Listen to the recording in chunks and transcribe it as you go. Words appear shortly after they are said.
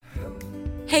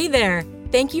Hey there!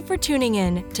 Thank you for tuning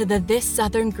in to the This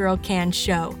Southern Girl Can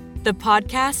show, the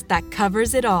podcast that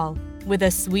covers it all with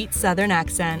a sweet Southern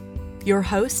accent. Your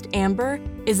host, Amber,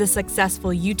 is a successful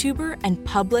YouTuber and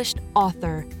published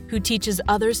author who teaches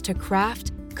others to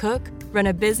craft, cook, run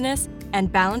a business,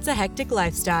 and balance a hectic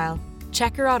lifestyle.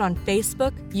 Check her out on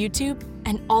Facebook, YouTube,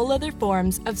 and all other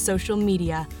forms of social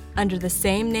media under the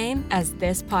same name as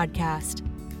this podcast,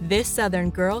 This Southern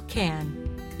Girl Can.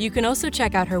 You can also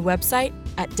check out her website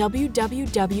at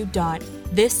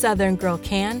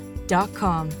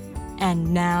www.thissoutherngirlcan.com.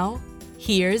 And now,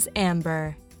 here's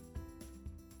Amber.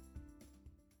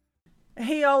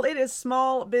 Hey y'all, it is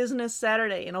Small Business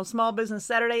Saturday, and on Small Business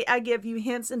Saturday, I give you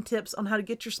hints and tips on how to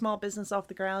get your small business off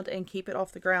the ground and keep it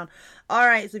off the ground.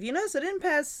 Alright, so if you notice, I didn't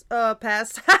I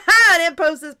didn't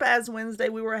post this past Wednesday.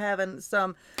 We were having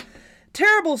some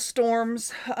terrible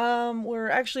storms. We're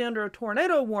actually under a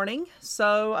tornado warning,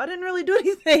 so I didn't really do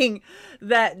anything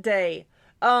that day.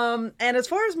 And as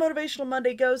far as Motivational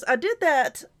Monday goes, I did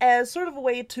that as sort of a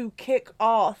way to kick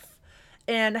off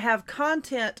and have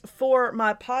content for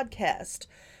my podcast.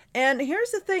 And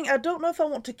here's the thing, I don't know if I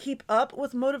want to keep up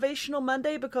with Motivational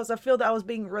Monday because I feel that I was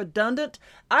being redundant.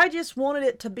 I just wanted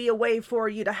it to be a way for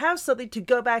you to have something to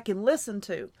go back and listen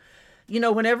to, you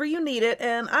know, whenever you need it.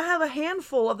 And I have a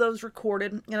handful of those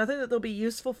recorded, and I think that they'll be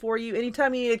useful for you.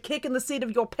 Anytime you need a kick in the seat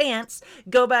of your pants,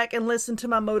 go back and listen to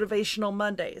my Motivational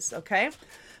Mondays, okay?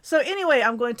 So anyway,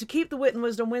 I'm going to keep the Wit and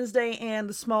Wisdom Wednesday and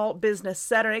the Small Business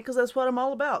Saturday because that's what I'm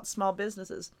all about, small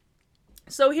businesses.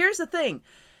 So here's the thing.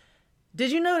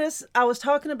 Did you notice I was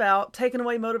talking about taking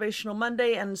away Motivational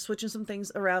Monday and switching some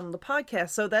things around on the podcast?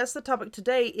 So that's the topic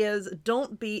today is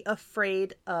don't be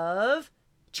afraid of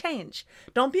change.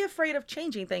 Don't be afraid of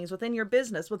changing things within your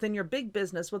business, within your big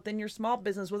business, within your small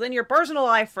business, within your personal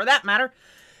life for that matter.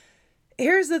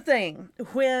 Here's the thing.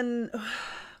 When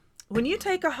you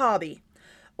take a hobby,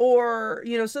 or,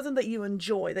 you know, something that you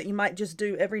enjoy that you might just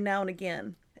do every now and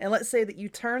again, and let's say that you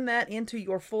turn that into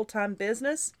your full-time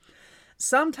business,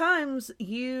 sometimes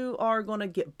you are going to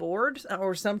get bored,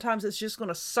 or sometimes it's just going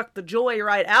to suck the joy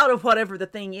right out of whatever the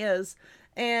thing is,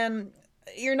 and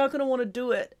you're not going to want to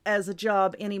do it as a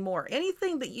job anymore.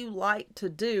 Anything that you like to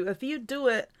do, if you do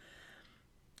it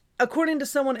according to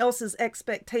someone else's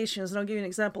expectations, and I'll give you an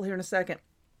example here in a second.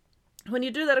 When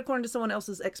you do that according to someone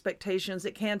else's expectations,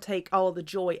 it can take all of the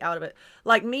joy out of it.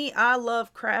 Like me, I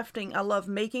love crafting. I love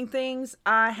making things.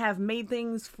 I have made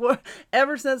things for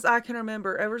ever since I can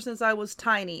remember. Ever since I was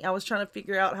tiny, I was trying to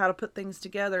figure out how to put things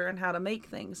together and how to make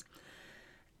things.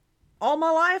 All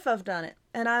my life I've done it,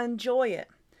 and I enjoy it.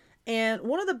 And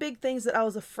one of the big things that I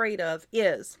was afraid of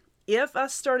is if I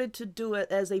started to do it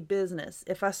as a business,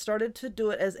 if I started to do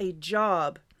it as a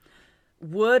job,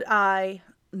 would I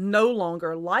no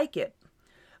longer like it?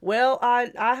 Well,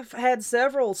 I've had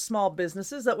several small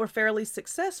businesses that were fairly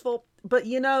successful, but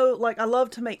you know, like I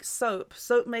love to make soap.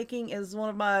 Soap making is one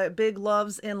of my big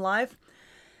loves in life.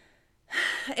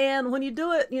 And when you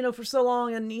do it, you know, for so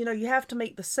long and, you know, you have to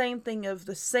make the same thing of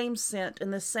the same scent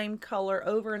and the same color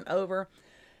over and over.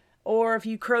 Or if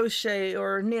you crochet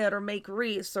or knit or make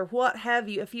wreaths or what have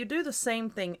you, if you do the same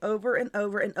thing over and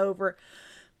over and over,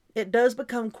 it does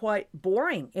become quite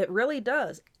boring. It really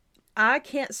does. I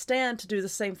can't stand to do the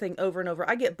same thing over and over.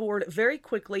 I get bored very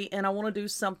quickly and I want to do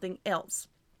something else.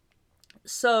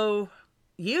 So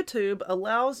YouTube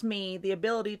allows me the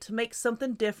ability to make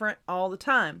something different all the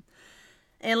time.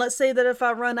 And let's say that if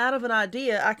I run out of an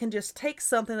idea, I can just take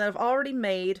something that I've already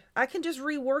made. I can just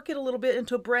rework it a little bit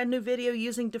into a brand new video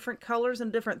using different colors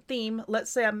and different theme. Let's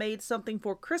say I made something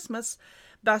for Christmas.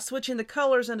 By switching the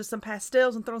colors into some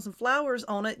pastels and throwing some flowers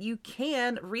on it, you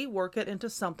can rework it into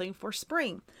something for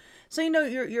spring. So, you know,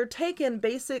 you're taking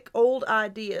basic old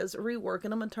ideas, reworking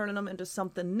them and turning them into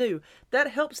something new. That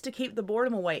helps to keep the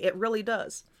boredom away. It really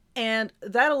does. And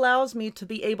that allows me to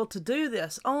be able to do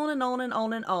this on and on and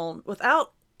on and on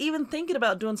without even thinking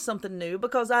about doing something new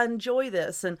because I enjoy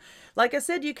this. And like I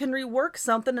said, you can rework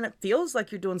something and it feels like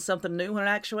you're doing something new when in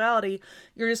actuality,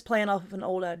 you're just playing off of an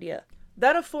old idea.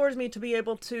 That affords me to be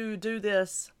able to do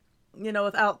this, you know,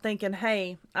 without thinking,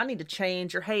 hey, I need to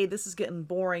change, or hey, this is getting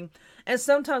boring. And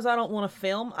sometimes I don't want to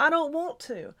film. I don't want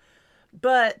to.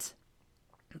 But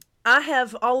I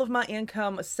have all of my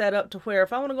income set up to where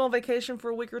if I want to go on vacation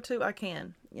for a week or two, I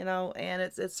can, you know, and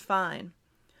it's fine.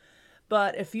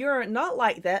 But if you're not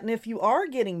like that, and if you are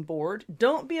getting bored,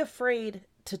 don't be afraid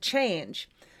to change.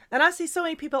 And I see so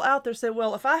many people out there say,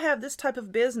 well, if I have this type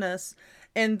of business,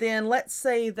 and then let's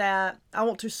say that I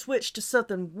want to switch to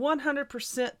something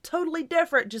 100% totally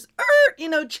different, just, you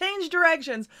know, change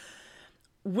directions.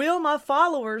 will my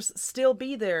followers still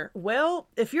be there? Well,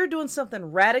 if you're doing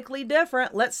something radically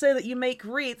different, let's say that you make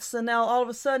wreaths and now all of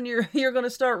a sudden you're going to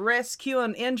start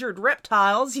rescuing injured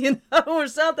reptiles, or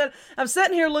something. I'm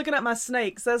sitting here looking at my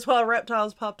snakes. That's why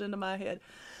reptiles popped into my head.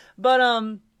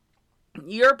 But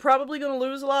you're probably going to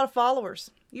lose a lot of followers.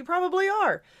 You probably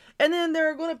are. And then there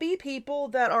are going to be people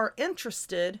that are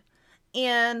interested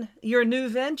in your new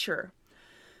venture.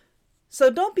 So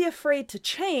don't be afraid to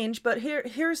change, but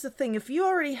here's the thing. If you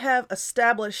already have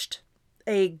established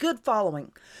a good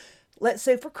following, let's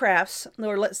say for crafts,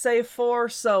 or let's say for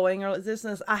sewing, or this,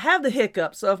 I have the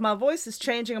hiccups. So if my voice is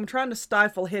changing, I'm trying to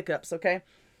stifle hiccups, okay?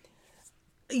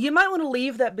 You might want to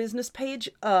leave that business page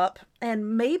up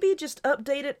and maybe just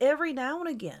update it every now and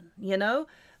again,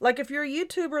 Like if you're a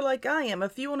YouTuber like I am,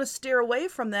 if you want to steer away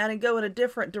from that and go in a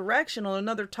different direction on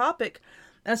another topic,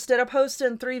 instead of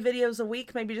posting 3 videos a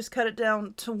week, maybe just cut it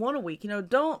down to 1 a week.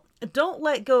 Don't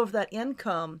let go of that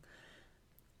income,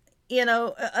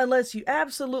 unless you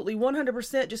absolutely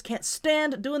 100% just can't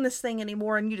stand doing this thing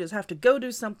anymore and you just have to go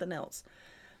do something else.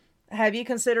 Have you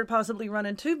considered possibly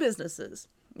running 2 businesses?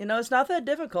 It's not that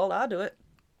difficult. I'll do it.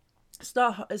 It's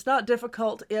not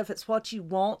difficult if it's what you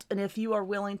want and if you are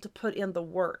willing to put in the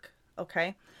work,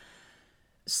 okay?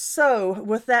 So,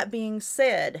 with that being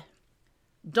said,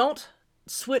 don't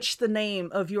switch the name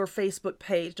of your Facebook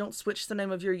page. Don't switch the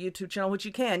name of your YouTube channel, which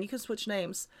you can. You can switch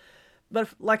names. But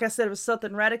like I said, if it's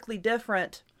something radically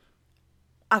different,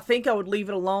 I think I would leave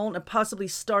it alone and possibly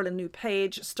start a new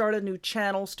page, start a new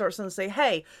channel, start something to say,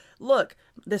 hey, look,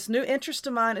 this new interest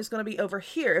of mine is going to be over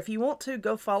here. If you want to,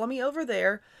 go follow me over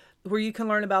there where you can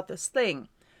learn about this thing.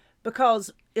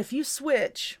 Because if you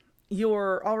switch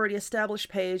your already established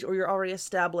page or your already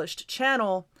established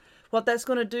channel, what that's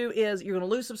going to do is you're going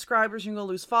to lose subscribers, you're going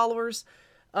to lose followers,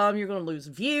 you're going to lose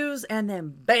views, and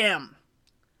then bam,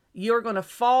 you're going to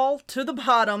fall to the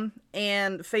bottom,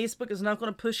 and Facebook is not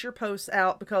going to push your posts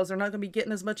out because they're not going to be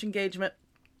getting as much engagement.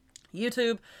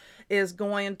 YouTube is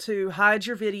going to hide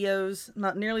your videos.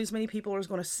 Not nearly as many people are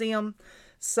going to see them.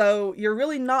 So you're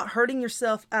really not hurting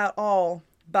yourself at all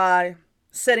by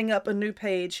setting up a new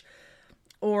page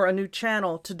or a new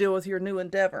channel to deal with your new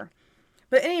endeavor.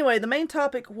 But anyway, the main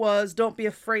topic was don't be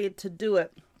afraid to do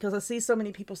it. Because I see so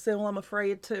many people say, well, I'm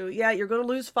afraid to. Yeah, you're going to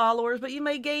lose followers, but you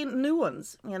may gain new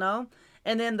ones,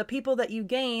 And then the people that you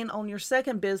gain on your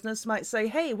second business might say,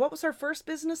 hey, what was our first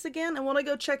business again? And when I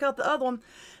go check out the other one,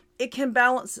 it can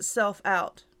balance itself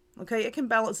out. Okay, it can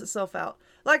balance itself out.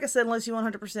 Like I said, unless you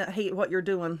 100% hate what you're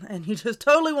doing and you just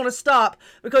totally want to stop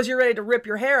because you're ready to rip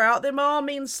your hair out, then by all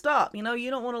means stop. You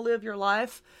don't want to live your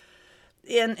life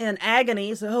in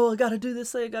agony. So, I got to do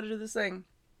this thing, I got to do this thing.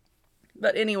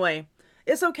 But anyway,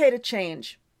 it's okay to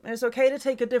change. It's okay to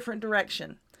take a different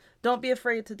direction. Don't be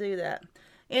afraid to do that.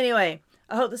 Anyway,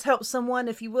 I hope this helps someone.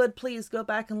 If you would, please go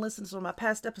back and listen to my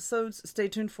past episodes. Stay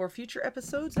tuned for future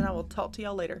episodes, and I will talk to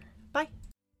y'all later. Bye.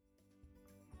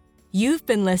 You've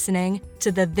been listening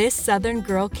to the This Southern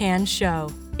Girl Can show.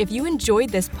 If you enjoyed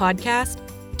this podcast,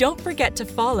 don't forget to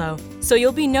follow so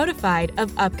you'll be notified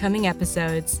of upcoming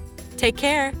episodes. Take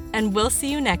care, and we'll see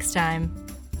you next time.